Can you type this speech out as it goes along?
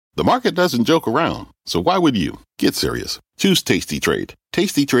The market doesn't joke around, so why would you? Get serious. Choose Tasty Trade.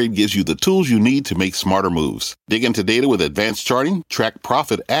 Tasty Trade gives you the tools you need to make smarter moves. Dig into data with advanced charting, track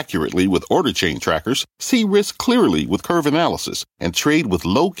profit accurately with order chain trackers, see risk clearly with curve analysis, and trade with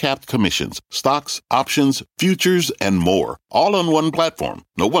low-capped commissions, stocks, options, futures, and more. All on one platform.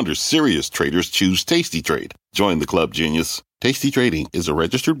 No wonder serious traders choose Tasty Trade. Join the club, genius. Tasty Trading is a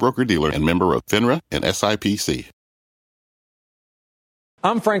registered broker-dealer and member of FINRA and SIPC.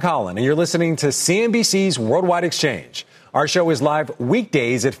 I'm Frank Holland, and you're listening to CNBC's Worldwide Exchange. Our show is live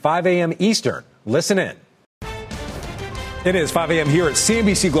weekdays at 5 a.m. Eastern. Listen in. It is 5 a.m. here at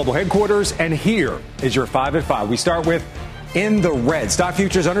CNBC Global Headquarters, and here is your 5 at 5. We start with in the red. Stock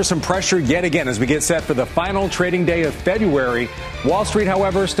futures under some pressure yet again as we get set for the final trading day of February. Wall Street,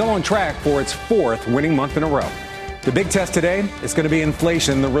 however, still on track for its fourth winning month in a row. The big test today is going to be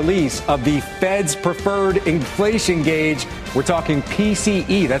inflation, the release of the Fed's preferred inflation gauge. We're talking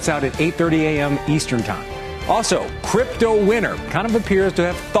PCE. That's out at 8:30 a.m. Eastern time. Also, crypto winter kind of appears to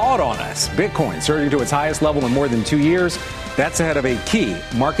have thawed on us. Bitcoin surging to its highest level in more than 2 years. That's ahead of a key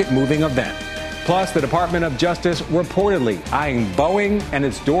market-moving event. Plus, the Department of Justice reportedly eyeing Boeing and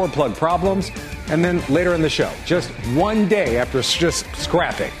its door plug problems. And then later in the show, just one day after just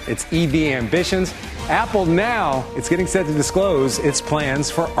scrapping its EV ambitions, Apple now, it's getting set to disclose its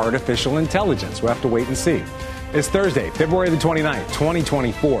plans for artificial intelligence. We'll have to wait and see. It's Thursday, February the 29th,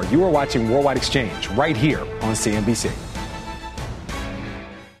 2024. You are watching Worldwide Exchange right here on CNBC.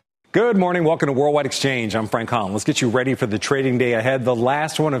 Good morning. Welcome to Worldwide Exchange. I'm Frank Holland. Let's get you ready for the trading day ahead, the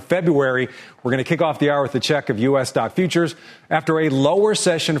last one of February. We're going to kick off the hour with a check of U.S. stock futures. After a lower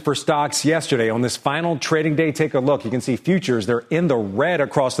session for stocks yesterday on this final trading day, take a look. You can see futures, they're in the red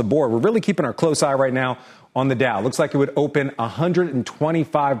across the board. We're really keeping our close eye right now on the Dow. Looks like it would open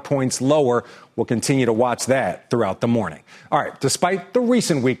 125 points lower. We'll continue to watch that throughout the morning. All right. Despite the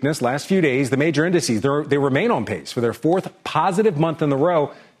recent weakness last few days, the major indices, they remain on pace for their fourth positive month in a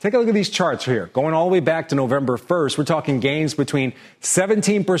row. Take a look at these charts here. Going all the way back to November 1st, we're talking gains between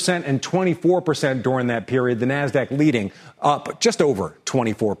 17% and 24% during that period. The Nasdaq leading up just over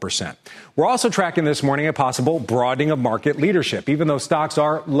 24%. We're also tracking this morning a possible broadening of market leadership. Even though stocks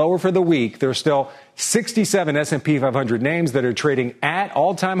are lower for the week, there's still 67 S&P 500 names that are trading at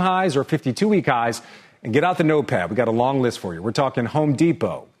all-time highs or 52-week highs. And get out the notepad. We got a long list for you. We're talking Home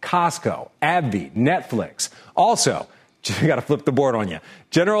Depot, Costco, AbbVie, Netflix. Also, we got to flip the board on you.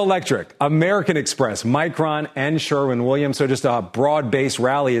 General Electric, American Express, Micron, and Sherwin-Williams. So just a broad-based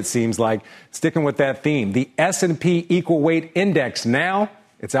rally, it seems like. Sticking with that theme, the S&P Equal Weight Index now,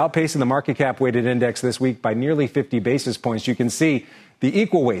 it's outpacing the market cap weighted index this week by nearly 50 basis points. You can see the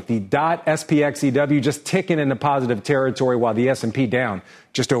equal weight, the .SPXEW, just ticking into positive territory, while the S&P down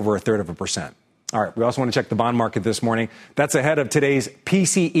just over 0.33%. All right. We also want to check the bond market this morning. That's ahead of today's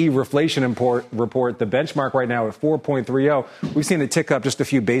PCE reflation report. The benchmark right now at 4.30. We've seen it tick up just a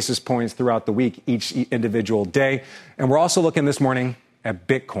few basis points throughout the week, each individual day. And we're also looking this morning at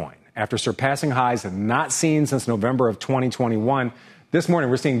Bitcoin. After surpassing highs not seen since November of 2021, this morning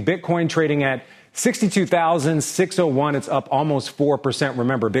we're seeing Bitcoin trading at 62,601. It's up almost 4%.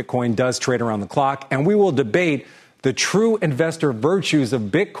 Remember, Bitcoin does trade around the clock, and we will debate the true investor virtues of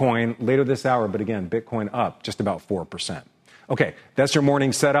Bitcoin later this hour. But again, Bitcoin up just about 4%. Okay, that's your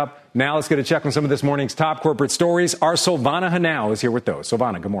morning setup. Now let's get a check on some of this morning's top corporate stories. Our Silvana Hanau is here with those.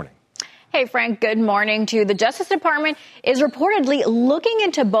 Silvana, good morning. Hey, Frank, good morning to you. The Justice Department is reportedly looking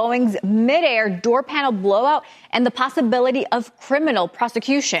into Boeing's midair door panel blowout and the possibility of criminal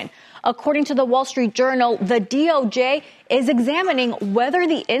prosecution. According to the Wall Street Journal, the DOJ is examining whether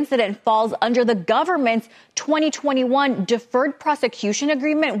the incident falls under the government's 2021 deferred prosecution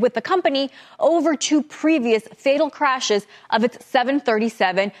agreement with the company over two previous fatal crashes of its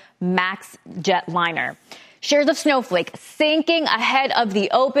 737 MAX jetliner. Shares of Snowflake sinking ahead of the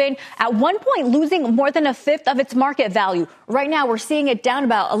open, at one point losing more than a fifth of its market value. Right now, we're seeing it down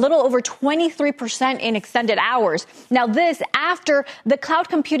about a little over 23% in extended hours. Now, this after the cloud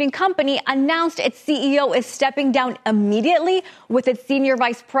computing company announced its CEO is stepping down immediately, with its senior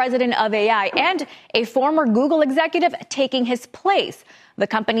vice president of AI and a former Google executive taking his place. The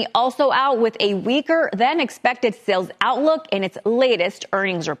company also out with a weaker than expected sales outlook in its latest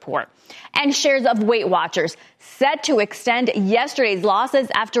earnings report. And shares of Weight Watchers set to extend yesterday's losses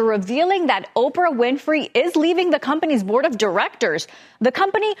after revealing that Oprah Winfrey is leaving the company's board of directors. The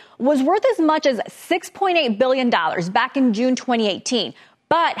company was worth as much as $6.8 billion back in June 2018,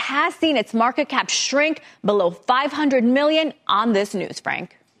 but has seen its market cap shrink below $500 million on this news,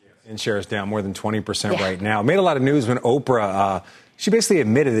 Frank. And shares down more than 20% right now. Made a lot of news when Oprah She basically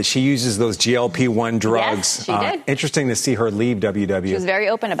admitted that she uses those GLP-1 drugs. Yes, she did. Interesting to see her leave WW. She was very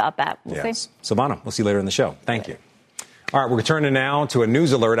open about that. We'll see. Silvana, we'll see you later in the show. Thank you. All right, we're turning now to a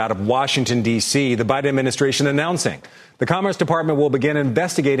news alert out of Washington, D.C. The Biden administration announcing the Commerce Department will begin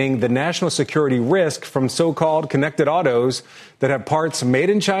investigating the national security risk from so-called connected autos that have parts made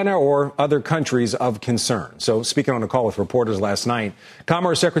in China or other countries of concern. So speaking on a call with reporters last night,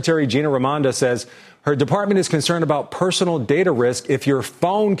 Commerce Secretary Gina Raimondo says her department is concerned about personal data risk if your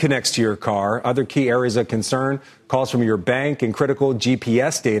phone connects to your car. Other key areas of concern, calls from your bank and critical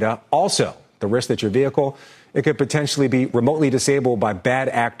GPS data. Also, the risk that your vehicle, it could potentially be remotely disabled by bad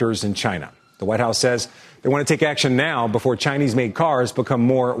actors in China. The White House says they want to take action now before Chinese-made cars become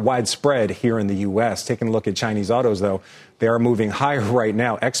more widespread here in the U.S. Taking a look at Chinese autos, though, they are moving higher right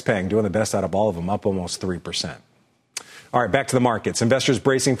now. XPeng doing the best out of all of them, up almost 3%. All right, back to the markets. Investors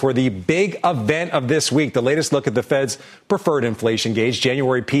bracing for the big event of this week. The latest look at the Fed's preferred inflation gauge,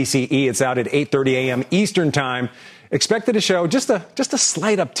 January PCE. It's out at 8:30 a.m. Eastern time. Expected to show just a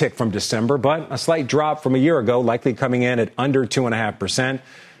slight uptick from December, but a slight drop from a year ago, likely coming in at under 2.5%.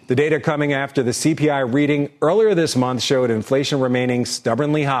 The data coming after the CPI reading earlier this month showed inflation remaining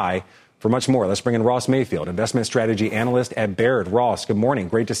stubbornly high. For much more, let's bring in Ross Mayfield, investment strategy analyst at Baird. Ross, good morning.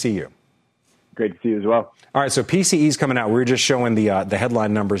 Great to see you. Great to see you as well. All right, so PCE's coming out. We were just showing the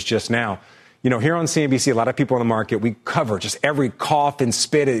headline numbers just now. You know, here on CNBC, a lot of people in the market, we cover just every cough and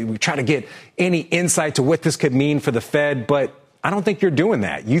spit. We try to get any insight to what this could mean for the Fed, but I don't think you're doing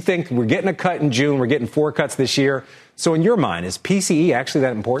that. You think we're getting a cut in June, we're getting 4 cuts this year. So in your mind, is PCE actually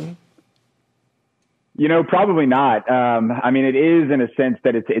that important? You know, probably not. I mean, it is in a sense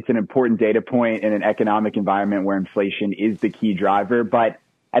that it's an important data point in an economic environment where inflation is the key driver. But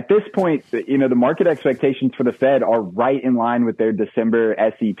at this point, you know, the market expectations for the Fed are right in line with their December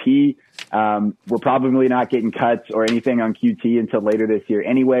SEP. We're probably not getting cuts or anything on QT until later this year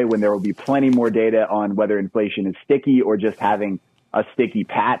anyway, when there will be plenty more data on whether inflation is sticky or just having a sticky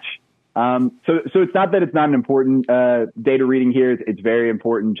patch. So it's not that it's not an important data reading here. It's very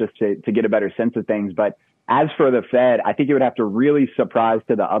important just to get a better sense of things. But as for the Fed, I think it would have to really surprise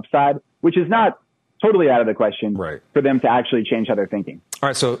to the upside, which is not totally out of the question for them to actually change how they're thinking. All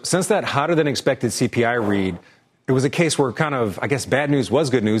right. So since that hotter than expected CPI read, it was a case where kind of, I guess, bad news was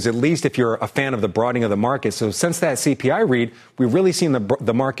good news, at least if you're a fan of the broadening of the market. So since that CPI read, we've really seen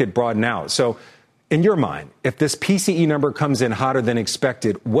the market broaden out. So in your mind, if this PCE number comes in hotter than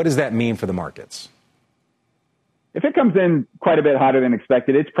expected, what does that mean for the markets? If it comes in quite a bit hotter than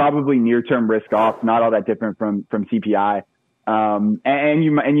expected, it's probably near-term risk off, not all that different from CPI. And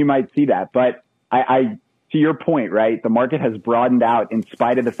you might see that. But I to your point, right, the market has broadened out in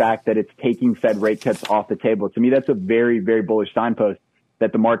spite of the fact that it's taking Fed rate cuts off the table. To me, that's a very, very bullish signpost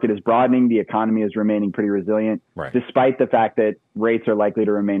that the market is broadening. The economy is remaining pretty resilient, despite the fact that rates are likely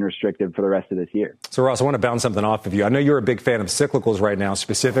to remain restrictive for the rest of this year. So, Ross, I want to bounce something off of you. I know you're a big fan of cyclicals right now,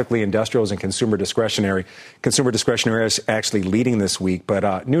 specifically industrials and consumer discretionary. Consumer discretionary is actually leading this week.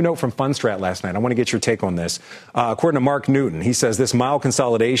 But new note from Fundstrat last night. I want to get your take on this. According to Mark Newton, he says this mild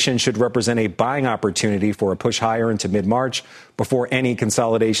consolidation should represent a buying opportunity for a push higher into mid-March before any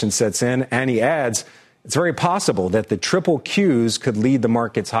consolidation sets in. And he adds, it's very possible that the triple Qs could lead the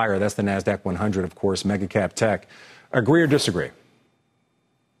markets higher. That's the NASDAQ 100, of course, mega cap tech. Agree or disagree?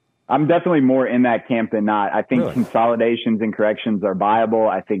 I'm definitely more in that camp than not. I think consolidations and corrections are viable.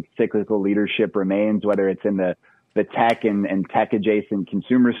 I think cyclical leadership remains, whether it's in the tech and tech adjacent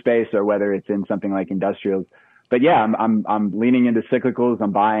consumer space or whether it's in something like industrials. But yeah, I'm leaning into cyclicals.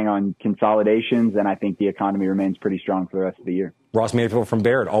 I'm buying on consolidations, and I think the economy remains pretty strong for the rest of the year. Ross Mayfield from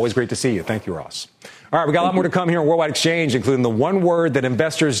Baird. Always great to see you. Thank you, Ross. All right, we got a lot more to come here on Worldwide Exchange, including the one word that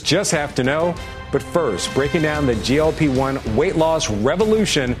investors just have to know. But first, breaking down the GLP-1 weight loss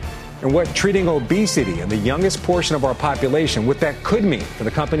revolution and what treating obesity in the youngest portion of our population, what that could mean for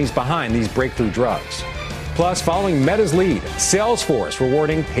the companies behind these breakthrough drugs. Plus, following Meta's lead, Salesforce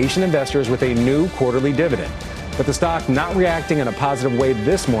rewarding patient investors with a new quarterly dividend. But the stock not reacting in a positive way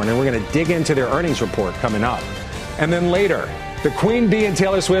this morning. We're going to dig into their earnings report coming up. And then later, the Queen Bee and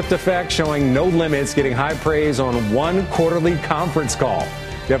Taylor Swift effect showing no limits, getting high praise on one quarterly conference call.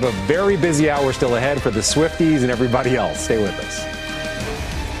 We have a very busy hour still ahead for the Swifties and everybody else. Stay with us.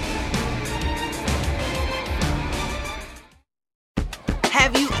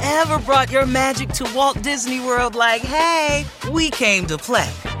 Have you ever brought your magic to Walt Disney World like, hey, we came to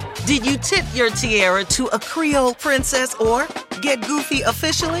play? Did you tip your tiara to a Creole princess or get goofy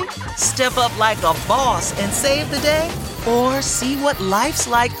officially? Step up like a boss and save the day? Or see what life's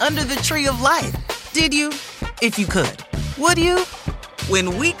like under the tree of life? Did you? If you could. Would you?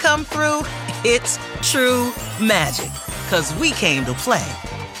 When we come through, it's true magic. because we came to play.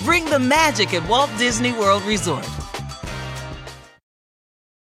 Bring the magic at Walt Disney World Resort.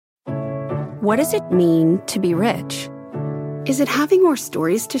 What does it mean to be rich? Is it having more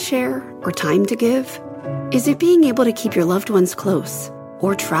stories to share or time to give? Is it being able to keep your loved ones close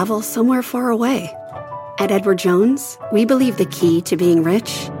or travel somewhere far away? At Edward Jones, we believe the key to being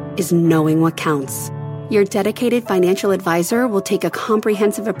rich is knowing what counts. Your dedicated financial advisor will take a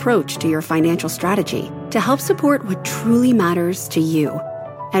comprehensive approach to your financial strategy to help support what truly matters to you.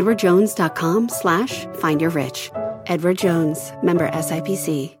 EdwardJones.com/findyourrich. Edward Jones, member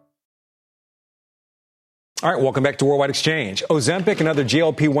SIPC. All right, welcome back to Worldwide Exchange. Ozempic and other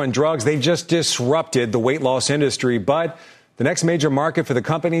GLP-1 drugs, they just disrupted the weight loss industry. But the next major market for the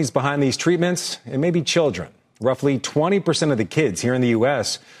companies behind these treatments, it may be children. Roughly 20% of the kids here in the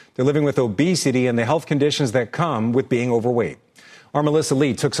U.S., they're living with obesity and the health conditions that come with being overweight. Our Melissa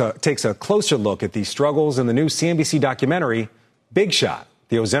Lee takes a closer look at these struggles in the new CNBC documentary, Big Shot,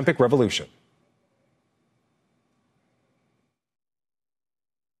 The Ozempic Revolution.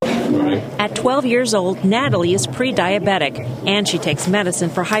 At 12 years old, Natalie is pre-diabetic, and she takes medicine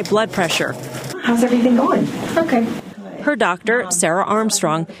for high blood pressure. How's everything going? Okay. Her doctor, Sarah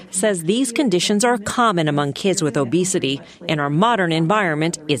Armstrong, says these conditions are common among kids with obesity, and our modern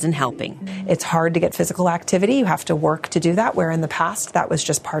environment isn't helping. It's hard to get physical activity. You have to work to do that, where in the past that was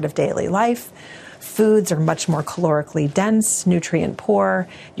just part of daily life. Foods are much more calorically dense, nutrient poor.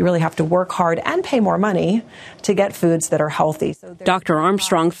 You really have to work hard and pay more money to get foods that are healthy. Dr.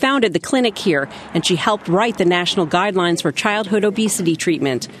 Armstrong founded the clinic here, and she helped write the national guidelines for childhood obesity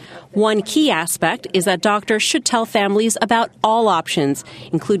treatment. One key aspect is that doctors should tell families about all options,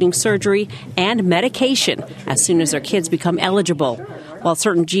 including surgery and medication, as soon as their kids become eligible. While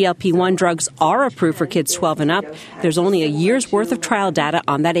certain GLP-1 drugs are approved for kids 12 and up, there's only a year's worth of trial data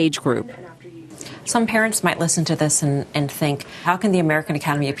on that age group. Some parents might listen to this and think, how can the American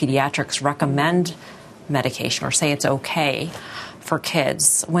Academy of Pediatrics recommend medication or say it's okay for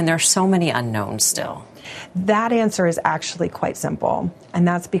kids when there's so many unknowns still? That answer is actually quite simple, and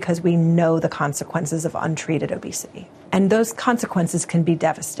that's because we know the consequences of untreated obesity. And those consequences can be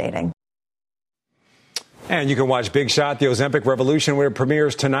devastating. And you can watch Big Shot, The Ozempic Revolution, where it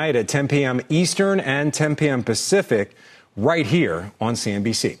premieres tonight at 10 p.m. Eastern and 10 p.m. Pacific, right here on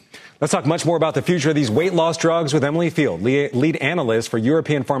CNBC. Let's talk much more about the future of these weight loss drugs with Emily Field, lead analyst for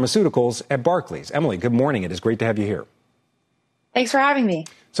European pharmaceuticals at Barclays. Emily, good morning. It is great to have you here. Thanks for having me.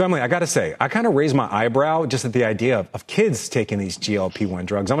 So, Emily, I got to say, I kind of raised my eyebrow just at the idea of kids taking these GLP-1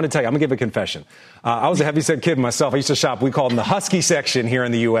 drugs. I'm going to tell you, I'm going to give a confession. I was a heavyset kid myself. I used to shop, we called them the Husky section here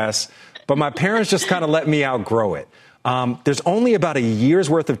in the U.S., but my parents just kind of let me outgrow it. There's only about a year's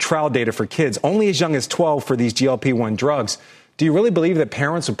worth of trial data for kids, only as young as 12 for these GLP-1 drugs. Do you really believe that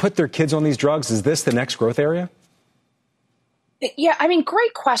parents would put their kids on these drugs? Is this the next growth area? Yeah, I mean,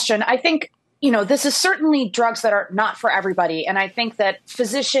 great question. I think, this is certainly drugs that are not for everybody. And I think that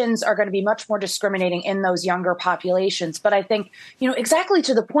physicians are going to be much more discriminating in those younger populations. But I think, exactly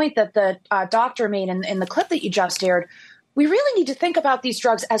to the point that the doctor made in the clip that you just aired, we really need to think about these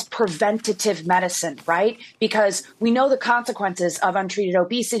drugs as preventative medicine, right? Because we know the consequences of untreated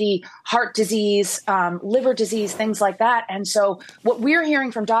obesity, heart disease, liver disease, things like that. And so what we're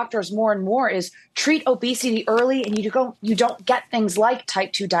hearing from doctors more and more is treat obesity early and you don't get things like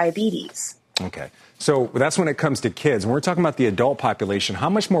type 2 diabetes. Okay. So that's when it comes to kids. When we're talking about the adult population, how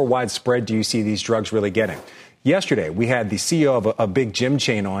much more widespread do you see these drugs really getting? Yesterday, we had the CEO of a big gym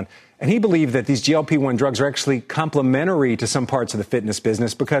chain on, and he believed that these GLP-1 drugs are actually complementary to some parts of the fitness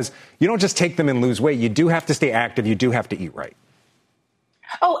business because you don't just take them and lose weight. You do have to stay active. You do have to eat right.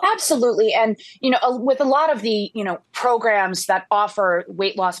 Oh, absolutely. And, with a lot of the, programs that offer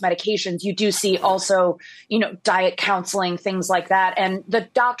weight loss medications, you do see also, diet counseling, things like that. And the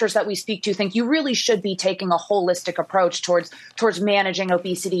doctors that we speak to think you really should be taking a holistic approach towards managing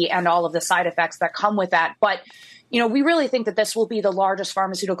obesity and all of the side effects that come with that. But, we really think that this will be the largest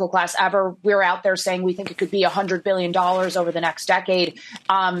pharmaceutical class ever. We're out there saying we think it could be $100 billion over the next decade.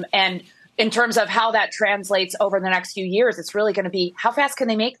 And in terms of how that translates over the next few years, it's really going to be how fast can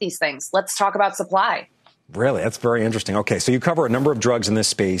they make these things? Let's talk about supply. Really? That's very interesting. Okay, so you cover a number of drugs in this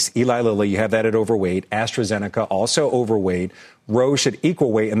space. Eli Lilly, you have that at overweight. AstraZeneca, also overweight. Roche at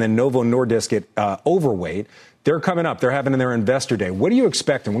equal weight. And then Novo Nordisk at overweight. They're coming up. They're having their investor day. What are you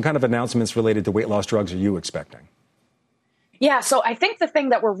expecting? What kind of announcements related to weight loss drugs are you expecting? Yeah, so I think the thing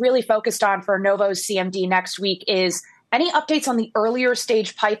that we're really focused on for Novo's CMD next week is Any updates on the earlier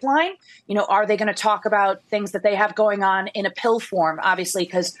stage pipeline? Are they going to talk about things that they have going on in a pill form? Obviously,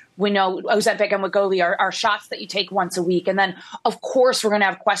 because we know Ozempic and Wegovy are shots that you take once a week. And then, of course, we're going to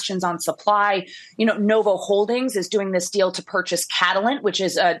have questions on supply. Novo Holdings is doing this deal to purchase Catalent, which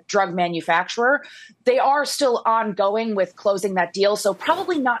is a drug manufacturer. They are still ongoing with closing that deal. So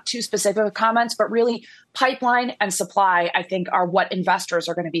probably not too specific comments, but really pipeline and supply, I think, are what investors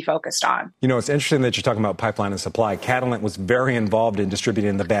are going to be focused on. It's interesting that you're talking about pipeline and supply. Catalent was very involved in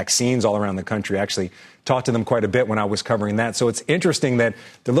distributing the vaccines all around the country. I actually talked to them quite a bit when I was covering that. So it's interesting that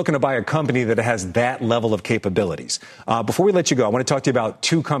they're looking to buy a company that has that level of capabilities. Before we let you go, I want to talk to you about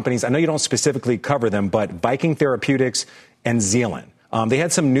two companies. I know you don't specifically cover them, but Viking Therapeutics and Zealand. They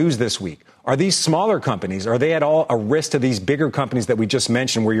had some news this week. Are these smaller companies, are they at all a risk to these bigger companies that we just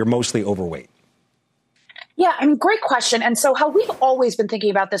mentioned where you're mostly overweight? Yeah, great question. And so how we've always been thinking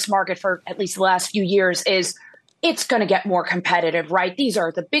about this market for at least the last few years is it's going to get more competitive, right? These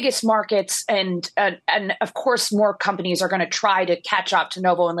are the biggest markets. And of course, more companies are going to try to catch up to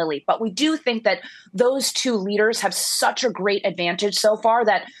Novo and Lilly. But we do think that those two leaders have such a great advantage so far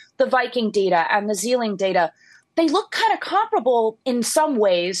that the Viking data and the Zealand data, they look kind of comparable in some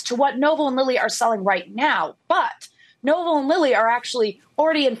ways to what Novo and Lilly are selling right now. But Novo and Lilly are actually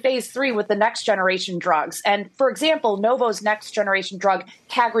already in phase 3 with the next generation drugs. And for example, Novo's next generation drug,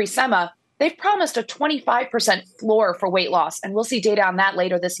 CagriSema, they've promised a 25% floor for weight loss. And we'll see data on that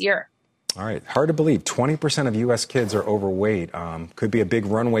later this year. All right. Hard to believe. 20% of U.S. kids are overweight. Could be a big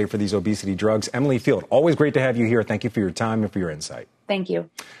runway for these obesity drugs. Emily Field, always great to have you here. Thank you for your time and for your insight. Thank you.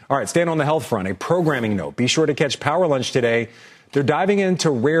 All right. Staying on the health front, a programming note. Be sure to catch Power Lunch today. They're diving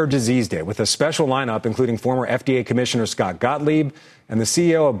into Rare Disease Day with a special lineup, including former FDA Commissioner Scott Gottlieb and the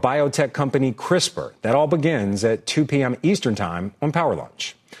CEO of biotech company CRISPR. That all begins at 2 p.m. Eastern Time on Power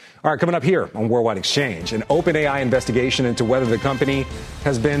Lunch. All right, coming up here on Worldwide Exchange, an OpenAI investigation into whether the company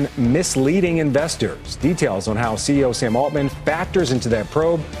has been misleading investors. Details on how CEO Sam Altman factors into that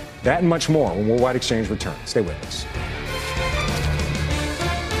probe. That and much more when Worldwide Exchange returns. Stay with us.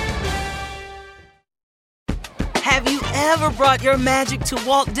 Have you ever brought your magic to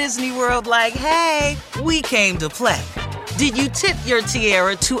Walt Disney World like, hey, we came to play? Did you tip your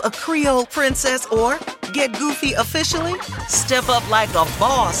tiara to a Creole princess or get goofy officially? Step up like a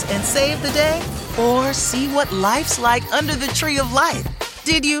boss and save the day? Or see what life's like under the tree of life?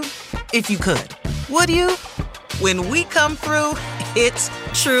 Did you? If you could. Would you? When we come through, it's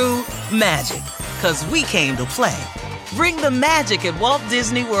true magic. 'Cause we came to play. Bring the magic at Walt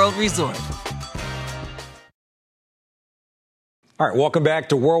Disney World Resort. All right, welcome back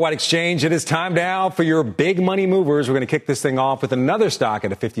to Worldwide Exchange. It is time now for your big money movers. We're going to kick this thing off with another stock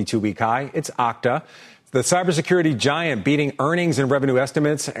at a 52-week high. It's Okta, the cybersecurity giant, beating earnings and revenue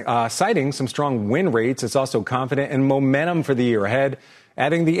estimates, citing some strong win rates. It's also confident in momentum for the year ahead,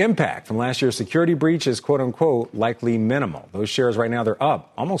 adding the impact from last year's security breach is, quote unquote, likely minimal. Those shares right now, they're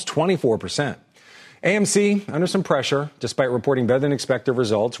up almost 24%. AMC under some pressure, despite reporting better than expected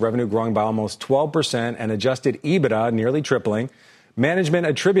results, revenue growing by almost 12% and adjusted EBITDA nearly tripling. Management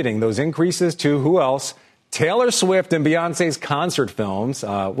attributing those increases to who else? Taylor Swift and Beyonce's concert films.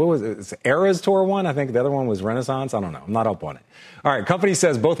 What was it? It's Eras Tour one? I think the other one was Renaissance. I don't know. I'm not up on it. All right. Company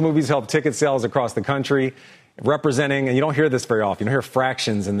says both movies helped ticket sales across the country, representing, and you don't hear this very often. You don't hear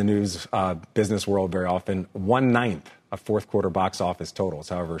fractions in the news business world very often. 1/9 of fourth quarter box office totals.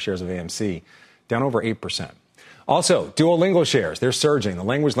 However, shares of AMC down over 8%. Also, Duolingo shares, they're surging. The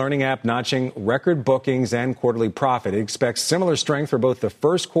language learning app notching record bookings and quarterly profit. It expects similar strength for both the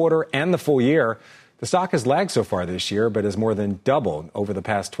first quarter and the full year. The stock has lagged so far this year, but has more than doubled over the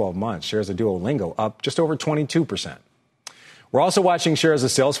past 12 months. Shares of Duolingo up just over 22%. We're also watching shares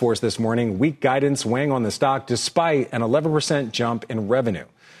of Salesforce this morning. Weak guidance weighing on the stock despite an 11% jump in revenue.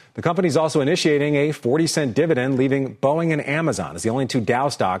 The company's also initiating a 40-cent dividend, leaving Boeing and Amazon as the only two Dow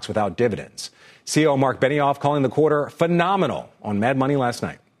stocks without dividends. CEO Mark Benioff calling the quarter phenomenal on Mad Money last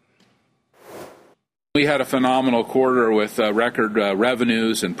night. We had a phenomenal quarter with record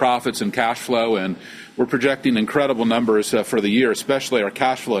revenues and profits and cash flow, and we're projecting incredible numbers for the year, especially our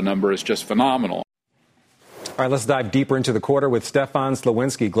cash flow number is just phenomenal. All right, let's dive deeper into the quarter with Stefan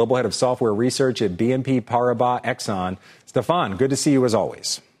Slowinski, Global Head of Software Research at BNP Paribas Exane. Stefan, good to see you as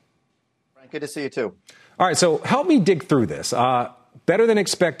always. Good to see you too. All right, so help me dig through this. Better than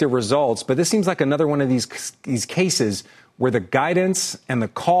expected results, but this seems like another one of these cases where the guidance and the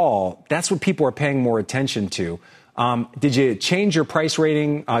call, that's what people are paying more attention to. Did you change your price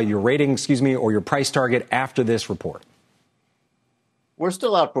rating, or your price target after this report? We're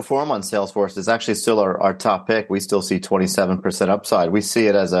still outperform on Salesforce. It's actually still our top pick. We still see 27% upside. We see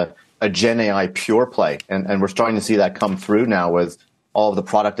it as a Gen AI pure play. And we're starting to see that come through now with all of the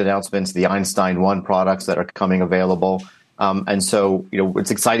product announcements, the Einstein 1 products that are coming available. And so, it's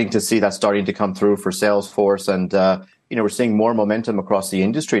exciting to see that starting to come through for Salesforce. And, we're seeing more momentum across the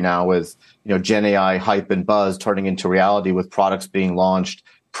industry now with, Gen AI hype and buzz turning into reality with products being launched,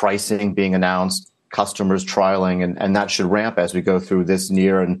 pricing being announced, customers trialing, and that should ramp as we go through this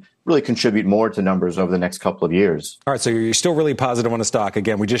year and really contribute more to numbers over the next couple of years. All right, so you're still really positive on the stock.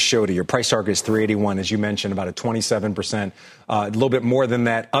 Again, we just showed it. Your price target is 381, as you mentioned, about a 27%, a little bit more than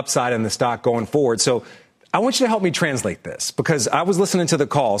that upside in the stock going forward. So I want you to help me translate this because I was listening to the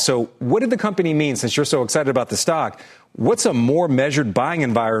call. So what did the company mean, since you're so excited about the stock? What's a more measured buying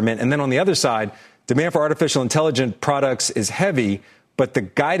environment? And then on the other side, demand for artificial intelligence products is heavy, but the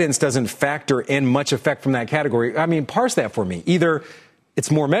guidance doesn't factor in much effect from that category. I mean, parse that for me. Either it's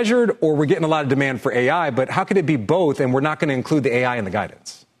more measured or we're getting a lot of demand for AI, but how could it be both and we're not going to include the AI in the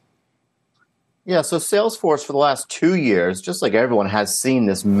guidance? Yeah, so Salesforce for the last 2 years, just like everyone, has seen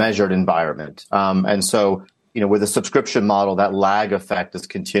this measured environment. And so, with a subscription model, that lag effect is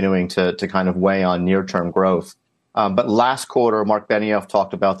continuing to kind of weigh on near-term growth. But last quarter, Mark Benioff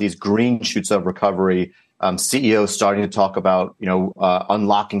talked about these green shoots of recovery. CEOs starting to talk about,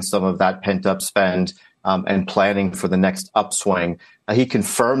 unlocking some of that pent-up spend and planning for the next upswing. He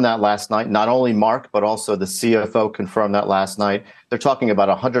confirmed that last night. Not only Mark, but also the CFO confirmed that last night. They're talking about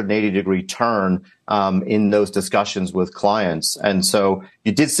a 180-degree turn in those discussions with clients. And so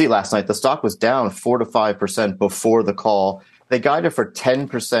you did see last night the stock was down 4 to 5% before the call. They guided for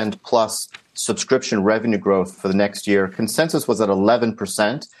 10% plus subscription revenue growth for the next year. Consensus was at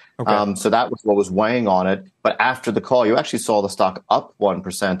 11%. Okay. So that was what was weighing on it. But after the call, you actually saw the stock up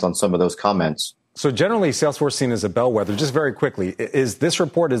 1% on some of those comments. So generally, Salesforce seen as a bellwether. Just very quickly, is this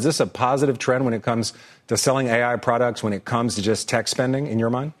a positive trend when it comes to selling AI products, when it comes to just tech spending in your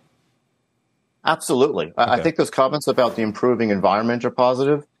mind? Absolutely. Okay. I think those comments about the improving environment are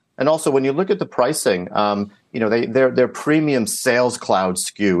positive. And also, when you look at the pricing, their premium Sales Cloud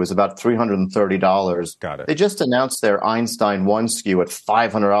SKU is about $330. Got it. They just announced their Einstein 1 SKU at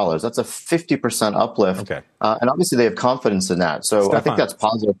 $500. That's a 50% uplift. Okay. And obviously, they have confidence in that. So Stefan, I think that's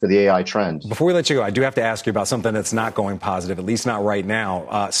positive for the AI trend. Before we let you go, I do have to ask you about something that's not going positive, at least not right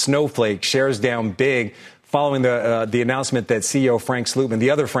now. Snowflake shares down big following the announcement that CEO Frank Slootman, the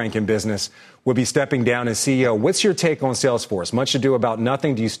other Frank in business, will be stepping down as CEO. What's your take on Salesforce? Much ado about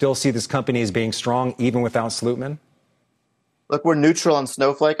nothing. Do you still see this company as being strong even without Slootman? Look, we're neutral on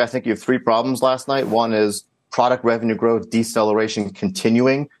Snowflake. I think you have 3 problems last night. One is product revenue growth deceleration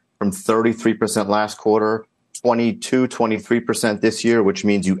continuing from 33% last quarter, 23% this year, which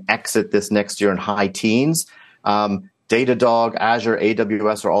means you exit this next year in high teens. Datadog, Azure,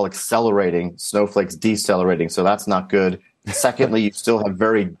 AWS are all accelerating. Snowflake's decelerating, so that's not good. Secondly, you still have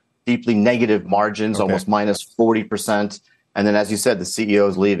very deeply negative margins, almost minus 40%. And then, as you said, the CEO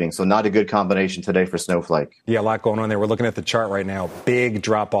is leaving. So not a good combination today for Snowflake. Yeah, a lot going on there. We're looking at the chart right now. Big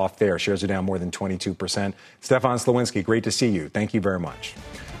drop off there. Shares are down more than 22%. Stefan Slowinski, great to see you. Thank you very much.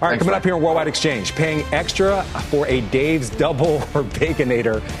 All right, coming up here on Worldwide Exchange, paying extra for a Dave's Double or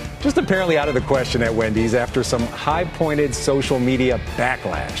Baconator, just apparently out of the question at Wendy's after some high-pointed social media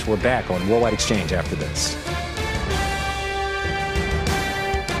backlash. We're back on Worldwide Exchange after this.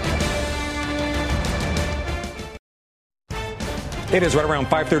 It is right around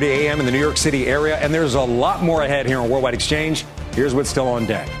 5:30 a.m. in the New York City area, and there's a lot more ahead here on Worldwide Exchange. Here's what's still on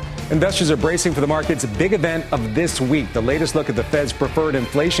deck. Investors are bracing for the market's big event of this week, the latest look at the Fed's preferred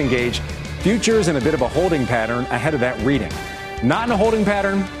inflation gauge. Futures in a bit of a holding pattern ahead of that reading. Not in a holding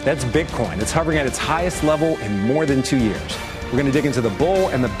pattern, that's Bitcoin. It's hovering at its highest level in more than 2 years. We're going to dig into the bull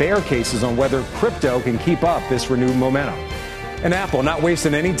and the bear cases on whether crypto can keep up this renewed momentum. And Apple not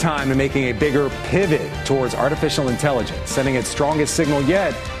wasting any time in making a bigger pivot towards artificial intelligence, sending its strongest signal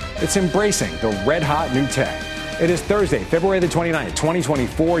yet. It's embracing the red-hot new tech. It is Thursday, February the 29th,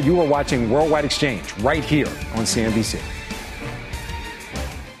 2024. You are watching Worldwide Exchange right here on CNBC.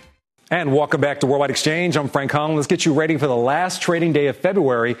 And welcome back to Worldwide Exchange. I'm Frank Conlon. Let's get you ready for the last trading day of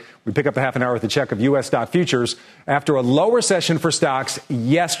February. We pick up a half an hour with a check of U.S. stock futures after a lower session for stocks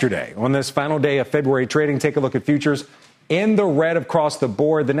yesterday. On this final day of February trading, take a look at futures in the red across the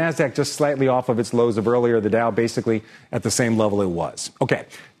board. The Nasdaq just slightly off of its lows of earlier. The Dow basically at the same level it was. Okay.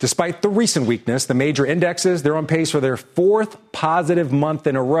 Despite the recent weakness, the major indexes, they're on pace for their 4th positive month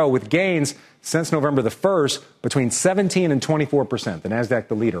in a row with gains since November the 1st between 17 and 24%. The Nasdaq,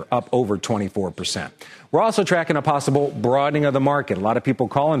 the leader, up over 24%. We're also tracking a possible broadening of the market. A lot of people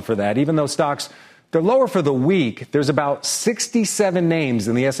calling for that, even though stocks They're lower for the week. There's about 67 names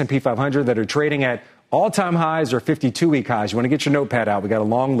in the S&P 500 that are trading at all-time highs or 52-week highs. You want to get your notepad out. We got a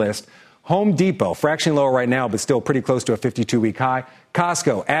long list. Home Depot, fractionally lower right now, but still pretty close to a 52-week high.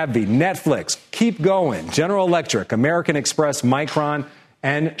 Costco, AbbVie, Netflix, keep going. General Electric, American Express, Micron,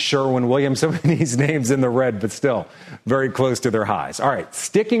 and Sherwin-Williams. Some of these names in the red, but still very close to their highs. All right,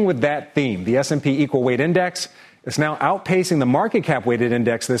 sticking with that theme, the S&P Equal Weight Index is now outpacing the market cap weighted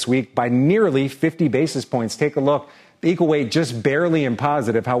index this week by nearly 50 basis points. Take a look. The equal weight just barely in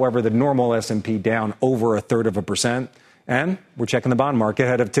positive. However, the normal S&P down over 1/3%. And we're checking the bond market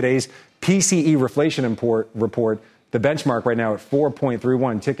ahead of today's PCE reflation report. The benchmark right now at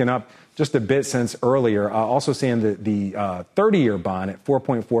 4.31, ticking up just a bit since earlier. Also seeing the 30-year bond at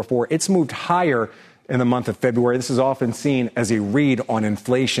 4.44. It's moved higher in the month of February. This is often seen as a read on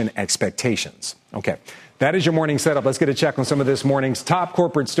inflation expectations. Okay. That is your morning setup. Let's get a check on some of this morning's top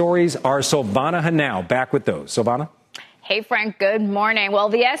corporate stories. Our Silvana Hanau back with those. Silvana? Hey, Frank. Good morning. Well,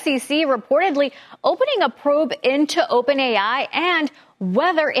 the SEC reportedly opening a probe into OpenAI and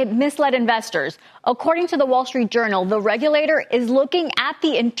whether it misled investors. According to the Wall Street Journal, the regulator is looking at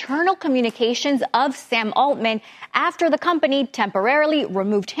the internal communications of Sam Altman after the company temporarily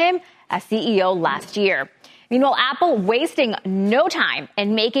removed him as CEO last year. Meanwhile, Apple wasting no time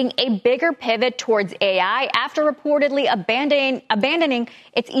in making a bigger pivot towards AI after reportedly abandoning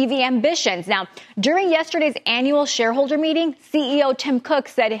its EV ambitions. Now, during yesterday's annual shareholder meeting, CEO Tim Cook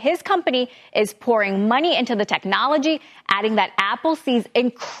said his company is pouring money into the technology, adding that Apple sees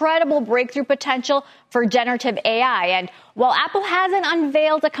incredible breakthrough potential for generative AI. And while Apple hasn't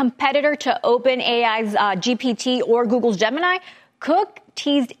unveiled a competitor to OpenAI's GPT or Google's Gemini, Cook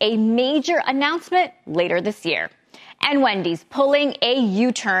teased a major announcement later this year. And Wendy's pulling a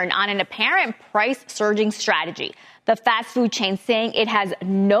U-turn on an apparent price-surging strategy. The fast food chain saying it has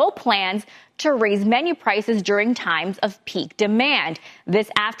no plans to raise menu prices during times of peak demand. This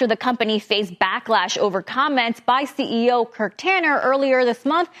after the company faced backlash over comments by CEO Kirk Tanner earlier this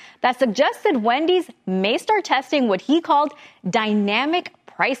month that suggested Wendy's may start testing what he called dynamic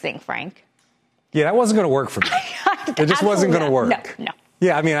pricing, Frank. Yeah, that wasn't going to work for me. It just wasn't going to work. No.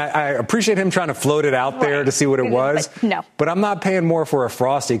 Yeah, I mean, I appreciate him trying to float it out there to see what it was. But I'm not paying more for a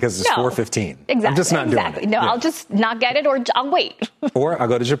Frosty because it's $4.15. Exactly. I'm just not doing it. No, I'll just not get it or I'll wait. Or I'll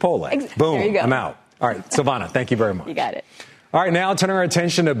go to Chipotle. Boom, there you go. I'm out. All right, Silvana, thank you very much. You got it. All right, now turning our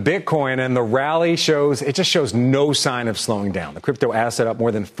attention to Bitcoin, and the rally shows no sign of slowing down. The crypto asset up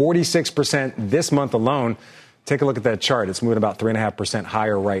more than 46% this month alone. Take a look at that chart. It's moving about 3.5%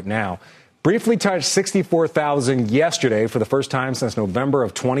 higher right now. Briefly touched 64,000 yesterday for the first time since November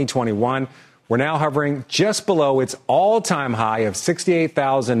of 2021. We're now hovering just below its all-time high of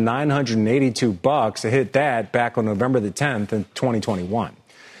 $68,982. It hit that back on November the 10th in 2021.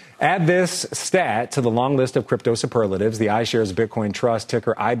 Add this stat to the long list of crypto superlatives, the iShares Bitcoin Trust,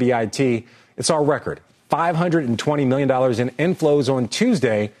 ticker IBIT. It's our record, $520 million in inflows on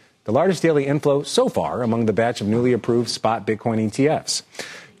Tuesday, the largest daily inflow so far among the batch of newly approved spot Bitcoin ETFs.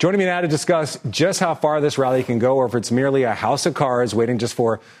 Joining me now to discuss just how far this rally can go or if it's merely a house of cards waiting just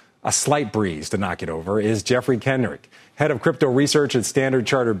for a slight breeze to knock it over is Geoffrey Kendrick, head of crypto research at Standard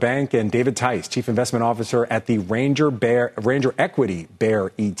Chartered Bank, and David Tice, chief investment officer at the Ranger Equity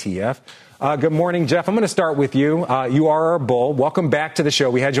Bear ETF. Good morning, Geoff. I'm going to start with you. You are our bull. Welcome back to the show.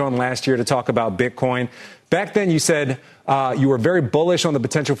 We had you on last year to talk about Bitcoin. Back then, you said you were very bullish on the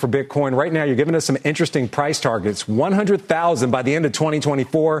potential for Bitcoin. Right now, you're giving us some interesting price targets. 100,000 by the end of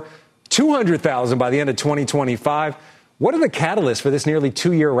 2024, 200,000 by the end of 2025. What are the catalysts for this nearly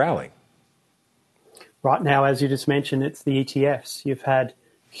 2-year rally? Right now, as you just mentioned, it's the ETFs. You've had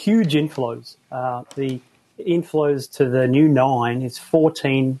huge inflows. The inflows to the new 9 is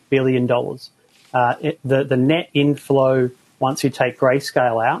 $14 billion. The net inflow, once you take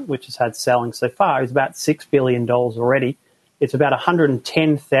Grayscale out, which has had selling so far, is about $6 billion already. It's about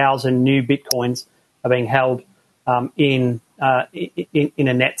 110,000 new Bitcoins are being held in a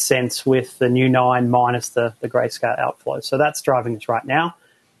net sense with the new 9 minus the Grayscale outflow. So that's driving us right now.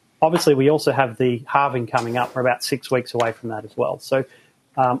 Obviously, we also have the halving coming up. We're about 6 weeks away from that as well. So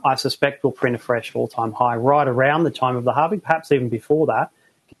I suspect we'll print a fresh all-time high right around the time of the halving, perhaps even before that,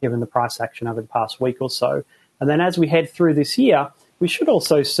 given the price action over the past week or so. And then as we head through this year, we should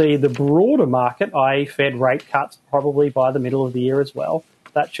also see the broader market, i.e. Fed rate cuts probably by the middle of the year as well.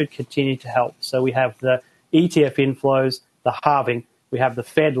 That should continue to help. So we have the ETF inflows, the halving. We have the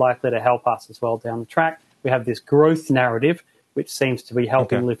Fed likely to help us as well down the track. We have this growth narrative, which seems to be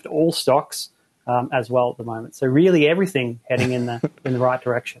helping lift all stocks as well at the moment. So really everything heading in the right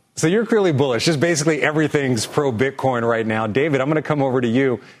direction. So you're clearly bullish. Just basically everything's pro-Bitcoin right now. David, I'm going to come over to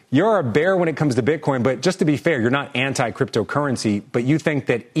you. You're a bear when it comes to Bitcoin, but just to be fair, you're not anti-cryptocurrency, but you think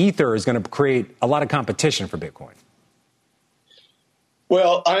that Ether is going to create a lot of competition for Bitcoin.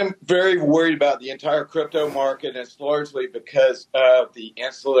 Well, I'm very worried about the entire crypto market, and it's largely because of the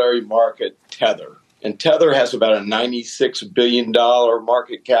ancillary market Tether. And Tether has about a $96 billion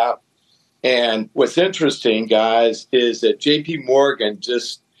market cap. And what's interesting, guys, is that JP Morgan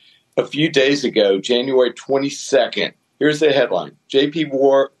just a few days ago, January 22nd, here's the headline.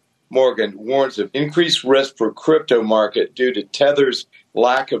 JP Morgan warns of increased risk for crypto market due to Tether's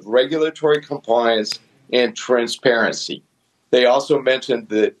lack of regulatory compliance and transparency. They also mentioned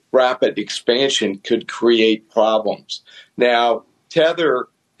that rapid expansion could create problems. Now, Tether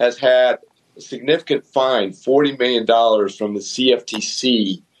has had a significant fine, $40 million from the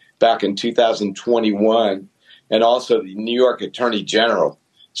CFTC back in 2021, and also the New York Attorney General.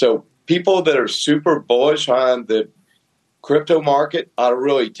 So people that are super bullish on the crypto market ought to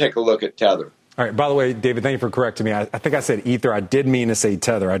really take a look at Tether. All right. By the way, David, thank you for correcting me. I think I said Ether. I did mean to say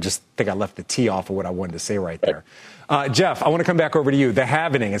Tether. I just think I left the T off of what I wanted to say right there. Geoff, I want to come back over to you. The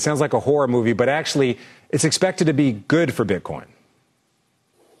halvening, it sounds like a horror movie, but actually it's expected to be good for Bitcoin.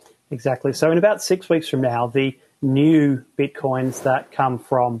 Exactly. So in about 6 weeks from now, the new Bitcoins that come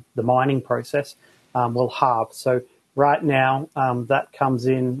from the mining process will halve. So right now, that comes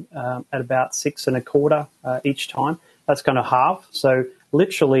in at about 6.25 each time. That's going to halve. So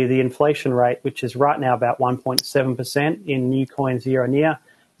literally the inflation rate, which is right now about 1.7% in new coins year on year,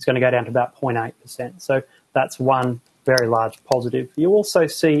 is going to go down to about 0.8%. So that's one very large positive. You also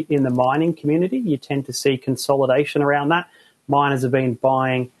see in the mining community, you tend to see consolidation around that. Miners have been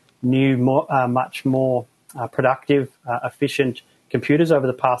buying new, much more productive, efficient computers over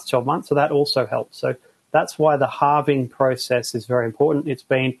the past 12 months. So that also helps. So that's why the halving process is very important. It's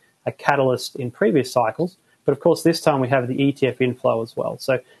been a catalyst in previous cycles. But of course, this time we have the ETF inflow as well.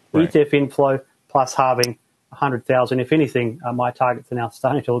 So right. ETF inflow plus halving 100,000. If anything, my targets are now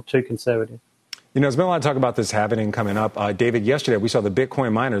starting to look too conservative. You know, there's been a lot of talk about this happening coming up. David, yesterday we saw the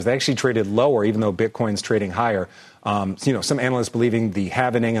Bitcoin miners. They actually traded lower, even though Bitcoin's trading higher. Some analysts believing the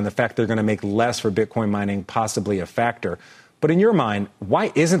halvening and the fact they're going to make less for Bitcoin mining possibly a factor. But in your mind,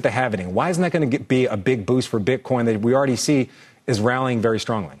 why isn't the halvening? Why isn't that going to be a big boost for Bitcoin that we already see is rallying very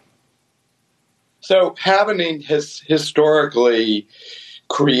strongly? So halvening has historically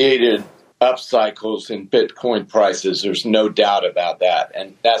created up cycles in Bitcoin prices. There's no doubt about that.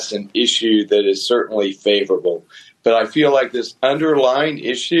 And that's an issue that is certainly favorable. But I feel like this underlying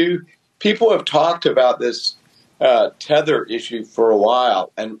issue, people have talked about this Tether issue for a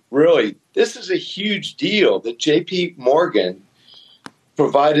while. And really, this is a huge deal that JP Morgan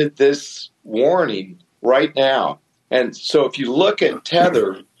provided this warning right now. And so if you look at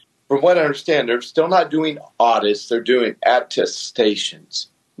Tether, from what I understand, they're still not doing audits. They're doing attestations.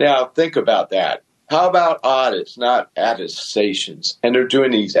 Now, think about that. How about audits, not attestations? And they're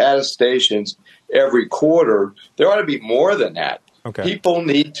doing these attestations every quarter. There ought to be more than that. Okay. People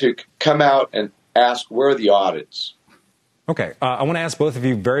need to come out and ask, where are the audits? Okay. I want to ask both of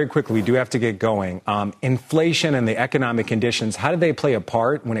you very quickly. We do have to get going. Inflation and the economic conditions, how do they play a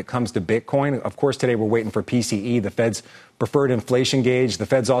part when it comes to Bitcoin? Of course, today we're waiting for PCE, the Fed's preferred inflation gauge. The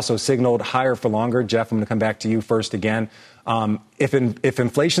Fed's also signaled higher for longer. Geoff, I'm going to come back to you first again. If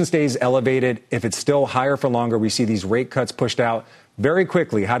inflation stays elevated, if it's still higher for longer, we see these rate cuts pushed out very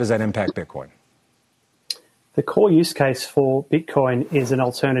quickly. How does that impact Bitcoin? The core use case for Bitcoin is an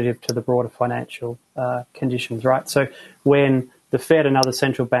alternative to the broader financial conditions, right? So when the Fed and other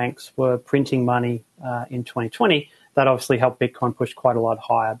central banks were printing money in 2020, that obviously helped Bitcoin push quite a lot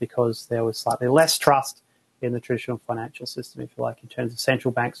higher because there was slightly less trust in the traditional financial system, if you like, in terms of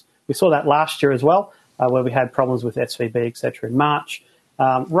central banks. We saw that last year as well, where we had problems with SVB, et cetera, in March.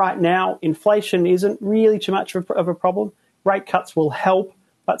 Right now, inflation isn't really too much of a problem. Rate cuts will help.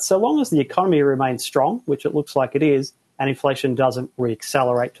 But so long as the economy remains strong, which it looks like it is, and inflation doesn't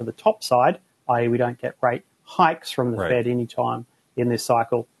reaccelerate to the top side, i.e. we don't get rate hikes from the Fed anytime in this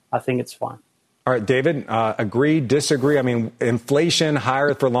cycle, I think it's fine. All right, David, agree, disagree? I mean, inflation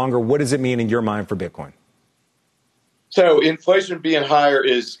higher for longer, what does it mean in your mind for Bitcoin? So inflation being higher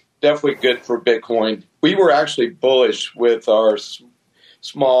is definitely good for Bitcoin. We were actually bullish with our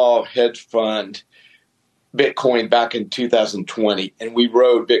small hedge fund Bitcoin back in 2020, and we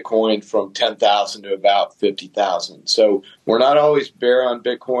rode Bitcoin from 10,000 to about 50,000. So we're not always bear on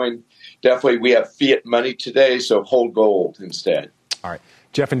Bitcoin. Definitely, we have fiat money today, so hold gold instead. All right.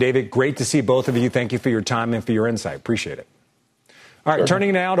 Geoff and David, great to see both of you. Thank you for your time and for your insight. Appreciate it. All right, Sure.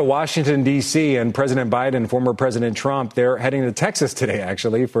 turning now to Washington, D.C., and President Biden and former President Trump, they're heading to Texas today,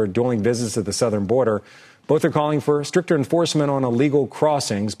 actually, for dueling visits at the southern border. Both are calling for stricter enforcement on illegal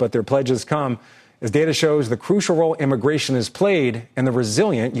crossings, but their pledges come as data shows the crucial role immigration has played in the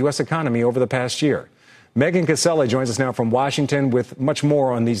resilient U.S. economy over the past year. Megan Casella joins us now from Washington with much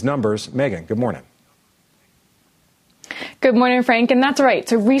more on these numbers. Megan, good morning. Good morning, Frank. And that's right.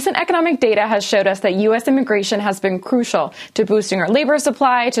 So recent economic data has showed us that U.S. immigration has been crucial to boosting our labor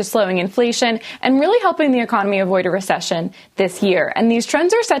supply, to slowing inflation, and really helping the economy avoid a recession this year. And these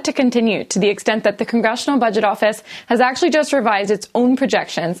trends are set to continue to the extent that the Congressional Budget Office has actually just revised its own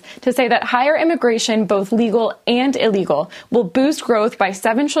projections to say that higher immigration, both legal and illegal, will boost growth by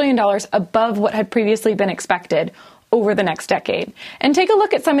 $7 trillion above what had previously been expected over the next decade. And take a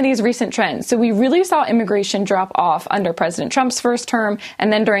look at some of these recent trends. So we really saw immigration drop off under President Trump's first term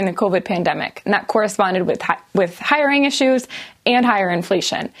and then during the COVID pandemic. And that corresponded with hiring issues and higher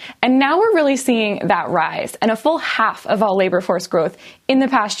inflation. And now we're really seeing that rise. And a full half of all labor force growth in the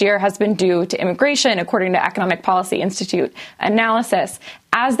past year has been due to immigration, according to Economic Policy Institute analysis.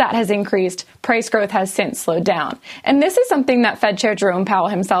 As that has increased, price growth has since slowed down. And this is something that Fed Chair Jerome Powell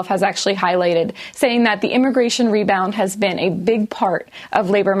himself has actually highlighted, saying that the immigration rebound has been a big part of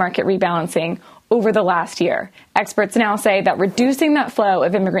labor market rebalancing over the last year. Experts now say that reducing that flow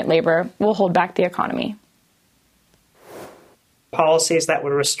of immigrant labor will hold back the economy. Policies that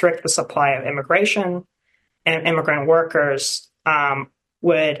would restrict the supply of immigration and immigrant workers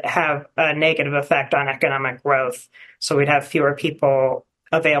would have a negative effect on economic growth. So we'd have fewer people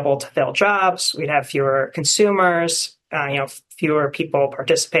available to fill jobs. We'd have fewer consumers, fewer people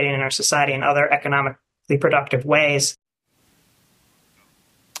participating in our society in other economically productive ways.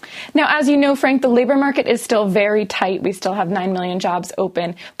 Now, as you know, Frank, the labor market is still very tight. We still have 9 million jobs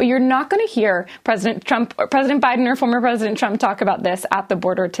open. But you're not going to hear President Biden or former President Trump talk about this at the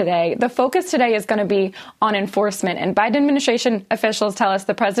border today. The focus today is going to be on enforcement. And Biden administration officials tell us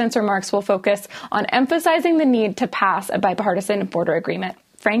the president's remarks will focus on emphasizing the need to pass a bipartisan border agreement.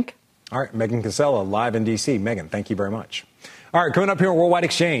 Frank? All right, Megan Casella, live in D.C. Megan, thank you very much. All right, coming up here on Worldwide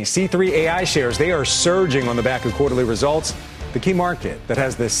Exchange, C3 AI shares, they are surging on the back of quarterly results. The key market that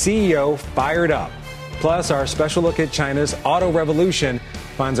has the CEO fired up. Plus, our special look at China's auto revolution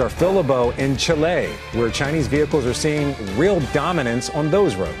finds our Phil LeBeau in Chile, where Chinese vehicles are seeing real dominance on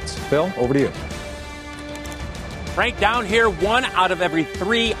those roads. Phil, over to you. Frank, down here, 1 out of every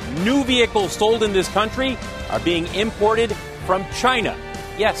 3 new vehicles sold in this country are being imported from China.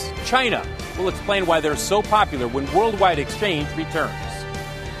 Yes, China. We'll explain why they're so popular when Worldwide Exchange returns.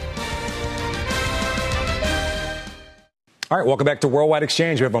 All right, welcome back to Worldwide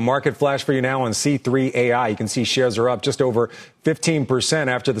Exchange. We have a market flash for you now on C3 AI. You can see shares are up just over 15%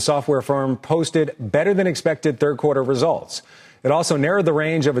 after the software firm posted better than expected third quarter results. It also narrowed the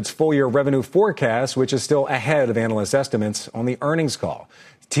range of its full year revenue forecast, which is still ahead of analyst estimates on the earnings call.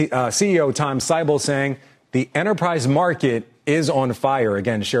 CEO Tom Seibel saying the enterprise market is on fire.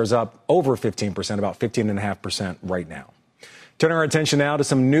 Again, shares up over 15%, about 15.5% right now. Turning our attention now to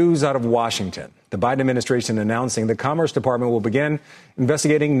some news out of Washington. The Biden administration announcing the Commerce Department will begin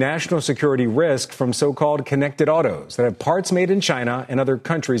investigating national security risk from so-called connected autos that have parts made in China and other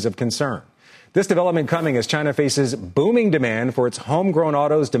countries of concern. This development coming as China faces booming demand for its homegrown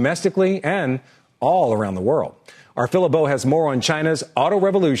autos domestically and all around the world. Our Phil LeBeau has more on China's auto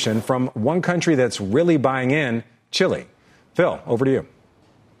revolution from one country that's really buying in, Chile. Phil, over to you.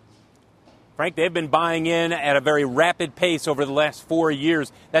 Frank, they've been buying in at a very rapid pace over the last 4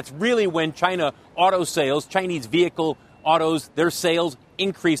 years. That's really when China auto sales, Chinese vehicle autos, their sales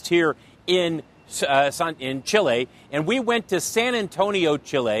increased here in Chile. And we went to San Antonio,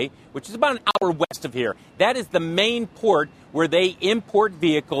 Chile, which is about an hour west of here. That is the main port where they import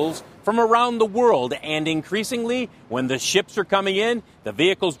vehicles from around the world. And increasingly, when the ships are coming in, the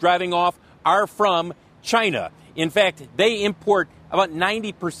vehicles driving off are from China. In fact, they import about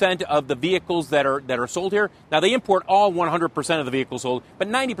 90% of the vehicles that are sold here. Now, they import all 100% of the vehicles sold, but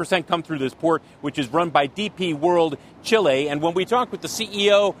 90% come through this port, which is run by DP World Chile. And when we talked with the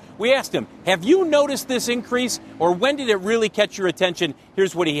CEO, we asked him, have you noticed this increase, or when did it really catch your attention?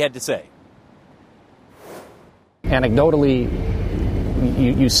 Here's what he had to say. Anecdotally,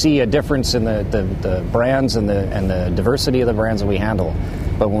 you see a difference in the brands and the diversity of the brands that we handle.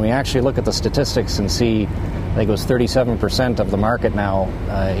 But when we actually look at the statistics and see, I think it was 37% of the market now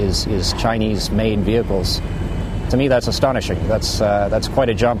is Chinese-made vehicles. To me, that's astonishing. That's quite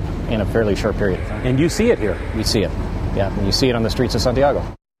a jump in a fairly short period of time. And you see it here. We see it, yeah. And you see it on the streets of Santiago.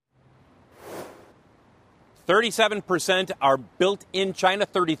 37% are built in China,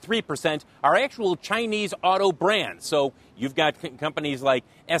 33% are actual Chinese auto brands. So you've got companies like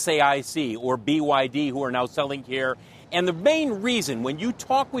SAIC or BYD who are now selling here. And the main reason when you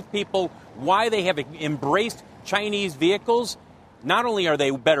talk with people why they have embraced Chinese vehicles, not only are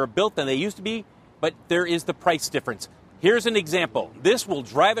they better built than they used to be, but there is the price difference. Here's an example. This will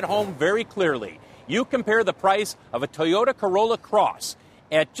drive it home very clearly. You compare the price of a Toyota Corolla Cross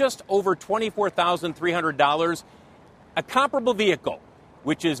at just over $24,300. A comparable vehicle,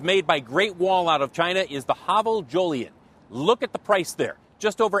 which is made by Great Wall out of China, is the Haval Joliet. Look at the price there,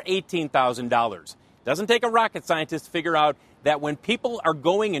 just over $18,000. Doesn't take a rocket scientist to figure out that when people are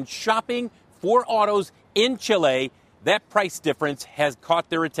going and shopping for autos in Chile, that price difference has caught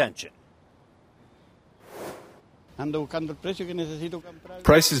their attention.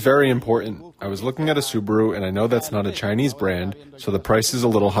 Price is very important. I was looking at a Subaru, and I know that's not a Chinese brand, so the price is a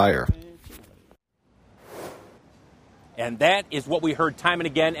little higher. And that is what we heard time and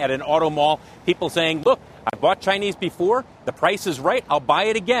again at an auto mall. People saying, look, I bought Chinese before. The price is right. I'll buy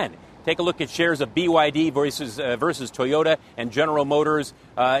it again. Take a look at shares of BYD versus Toyota and General Motors.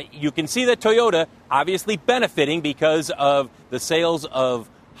 You can see that Toyota obviously benefiting because of the sales of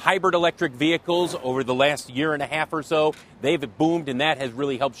hybrid electric vehicles over the last year and a half or so. They've boomed, and that has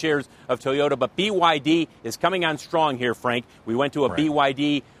really helped shares of Toyota. But BYD is coming on strong here, Frank. We went to a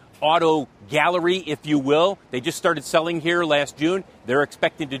BYD auto gallery, if you will. They just started selling here last June. They're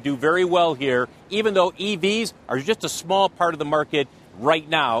expecting to do very well here, even though EVs are just a small part of the market right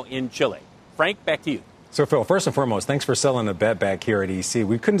now in Chile. Frank, back to you. So, Phil, first and foremost, thanks for selling the bet back here at EC.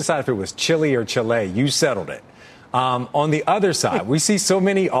 We couldn't decide if it was Chile or Chile. You settled it. On the other side, we see so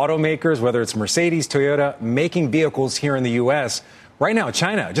many automakers, whether it's Mercedes, Toyota, making vehicles here in the U.S. Right now,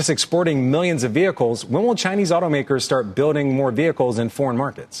 China just exporting millions of vehicles. When will Chinese automakers start building more vehicles in foreign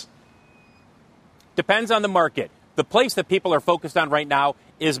markets? Depends on the market. The place that people are focused on right now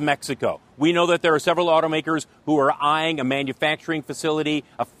is Mexico. We know that there are several automakers who are eyeing a manufacturing facility,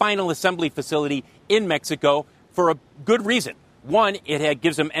 a final assembly facility in Mexico for a good reason. One, it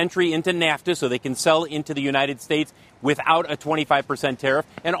gives them entry into NAFTA so they can sell into the United States without a 25% tariff.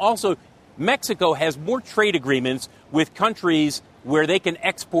 And also, Mexico has more trade agreements with countries where they can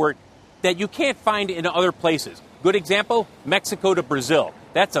export that you can't find in other places. Good example, Mexico to Brazil.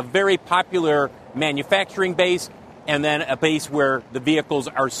 That's a very popular manufacturing base and then a base where the vehicles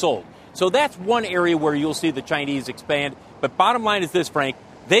are sold. So that's one area where you'll see the Chinese expand. But bottom line is this, Frank,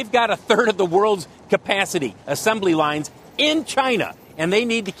 they've got a third of the world's capacity, assembly lines, in China, and they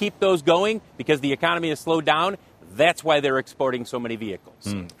need to keep those going because the economy has slowed down. That's why they're exporting so many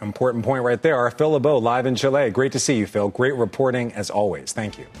vehicles. Important point right there. Our Phil LeBeau live in Chile. Great to see you, Phil. Great reporting as always.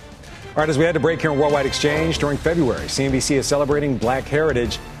 Thank you. All right, as we had to break here on Worldwide Exchange during February, CNBC is celebrating Black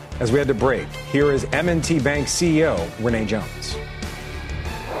Heritage. As we had to break, here is M&T Bank CEO Renee Jones.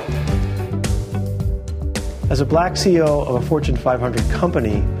 As a Black CEO of a Fortune 500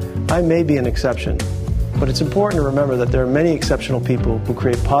 company, I may be an exception. But it's important to remember that there are many exceptional people who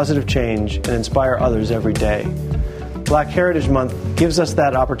create positive change and inspire others every day. Black Heritage Month gives us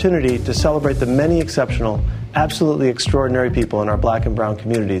that opportunity to celebrate the many exceptional, absolutely extraordinary people in our Black and brown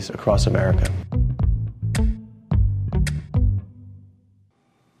communities across America.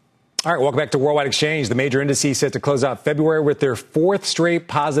 All right, welcome back to Worldwide Exchange. The major indices set to close out February with their fourth straight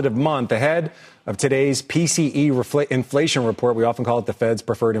positive month ahead of today's PCE inflation report. We often call it the Fed's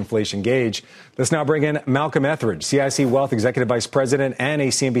preferred inflation gauge. Let's now bring in Malcolm Etheridge, CIC Wealth Executive Vice President and a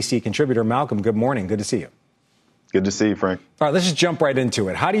CNBC contributor. Malcolm, good morning. Good to see you. Good to see you, Frank. All right, let's just jump right into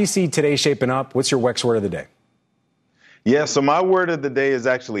it. How do you see today shaping up? What's your WEX word of the day? Yeah, so my word of the day is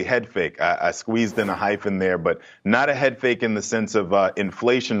actually head fake. I squeezed in a hyphen there, but not a head fake in the sense of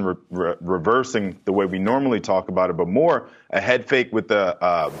inflation reversing the way we normally talk about it, but more a head fake with the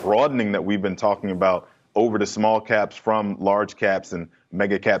broadening that we've been talking about over to small caps from large caps and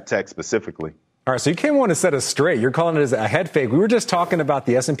mega cap tech specifically. All right, so you came on to set us straight. You're calling it as a head fake. We were just talking about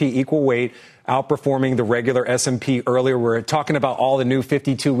the S&P equal weight outperforming the regular S&P earlier. We're talking about all the new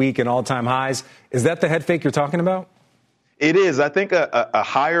 52-week and all-time highs. Is that the head fake you're talking about? It is. I think a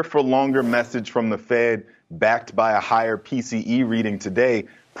higher for longer message from the Fed backed by a higher PCE reading today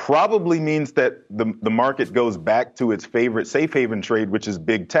probably means that the market goes back to its favorite safe haven trade, which is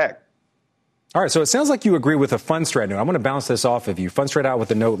big tech. All right. So it sounds like you agree with a Fundstrat note. I'm going to bounce this off of you. Fundstrat out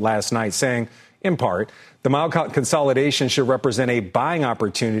with a note last night saying, in part, the mild consolidation should represent a buying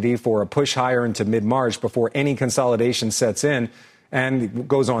opportunity for a push higher into mid-March before any consolidation sets in. And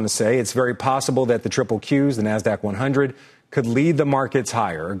goes on to say it's very possible that the triple Qs, the NASDAQ 100, could lead the markets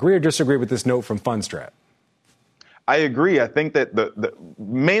higher. Agree or disagree with this note from Fundstrat? I agree. I think that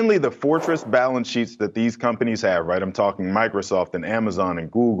mainly the fortress balance sheets that these companies have, right? I'm talking Microsoft and Amazon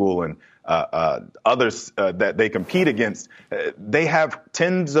and Google and others that they compete against. They have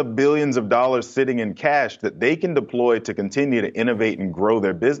tens of billions of dollars sitting in cash that they can deploy to continue to innovate and grow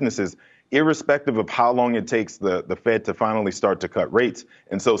their businesses, irrespective of how long it takes the Fed to finally start to cut rates.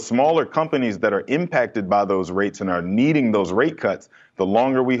 And so smaller companies that are impacted by those rates and are needing those rate cuts, the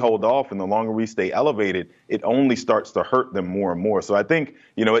longer we hold off and the longer we stay elevated, it only starts to hurt them more and more. So I think,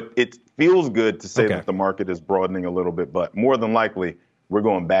 it feels good to say that the market is broadening a little bit, but more than likely, we're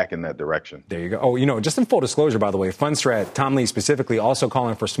going back in that direction. There you go. Oh, just in full disclosure, by the way, Fundstrat, Tom Lee specifically, also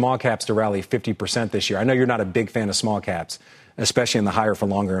calling for small caps to rally 50% this year. I know you're not a big fan of small caps, especially in the higher for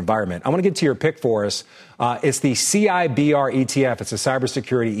longer environment. I want to get to your pick for us. It's the CIBR ETF. It's a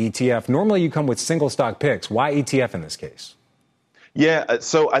cybersecurity ETF. Normally you come with single stock picks. Why ETF in this case? Yeah,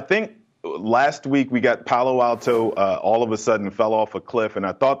 so I think last week we got Palo Alto all of a sudden fell off a cliff, and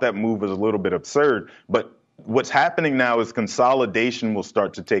I thought that move was a little bit absurd. But what's happening now is consolidation will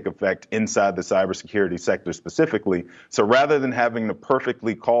start to take effect inside the cybersecurity sector specifically. So rather than having to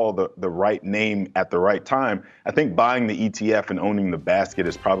perfectly call the right name at the right time, I think buying the ETF and owning the basket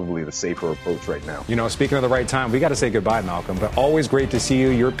is probably the safer approach right now. Speaking of the right time, we got to say goodbye, Malcolm, but always great to see you.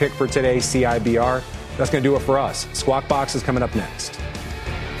 Your pick for today, CIBR. That's going to do it for us. Squawk Box is coming up next.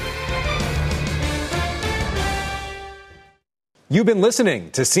 You've been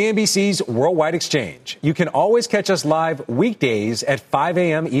listening to CNBC's Worldwide Exchange. You can always catch us live weekdays at 5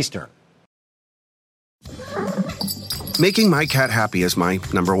 a.m. Eastern. Making my cat happy is my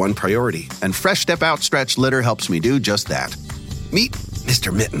number one priority, and Fresh Step Outstretch litter helps me do just that. Meet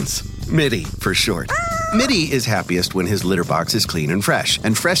Mr. Mittens. Mitty, for short. Mitty is happiest when his litter box is clean and fresh,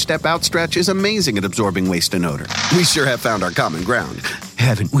 and Fresh Step Outstretch is amazing at absorbing waste and odor. We sure have found our common ground,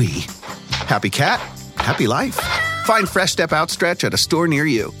 haven't we? Happy cat, happy life. Find Fresh Step Outstretch at a store near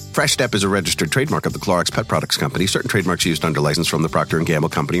you. Fresh Step is a registered trademark of the Clorox Pet Products Company. Certain trademarks used under license from the Procter & Gamble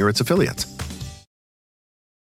Company or its affiliates.